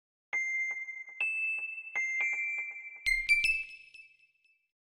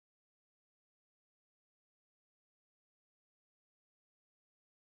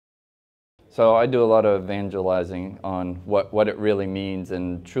So I do a lot of evangelizing on what it really means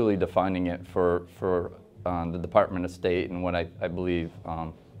and truly defining it for the Department of State and what I believe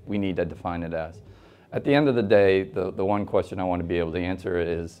we need to define it as. At the end of the day, the one question I want to be able to answer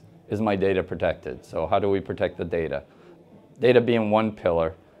is my data protected? So how do we protect the data? Data being one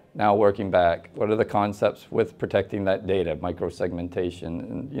pillar. Now working back, what are the concepts with protecting that data, microsegmentation,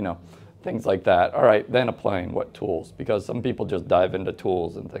 and things like that. All right, then applying what tools, because some people just dive into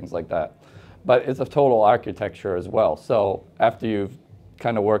tools and things like that. But it's a total architecture as well. So after you've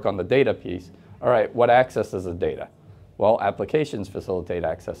kind of work on the data piece, all right, what accesses the data? Well, applications facilitate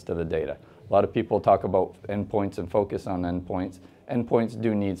access to the data. A lot of people talk about endpoints and focus on endpoints. Endpoints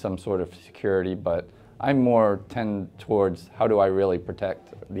do need some sort of security, but I more tend towards how do I really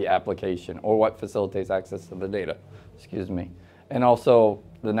protect the application or what facilitates access to the data, excuse me. And also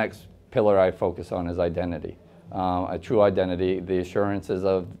the next pillar I focus on is identity. A true identity, the assurances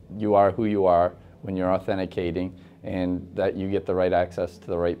of you are who you are when you're authenticating and that you get the right access to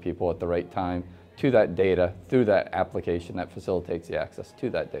the right people at the right time to that data through that application that facilitates the access to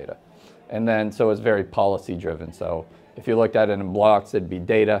that data. And then, so it's very policy driven. So if you looked at it in blocks, it'd be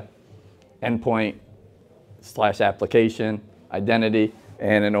data, endpoint, / application, identity,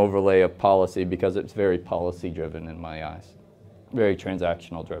 and an overlay of policy because it's very policy driven in my eyes, very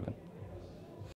transactional driven.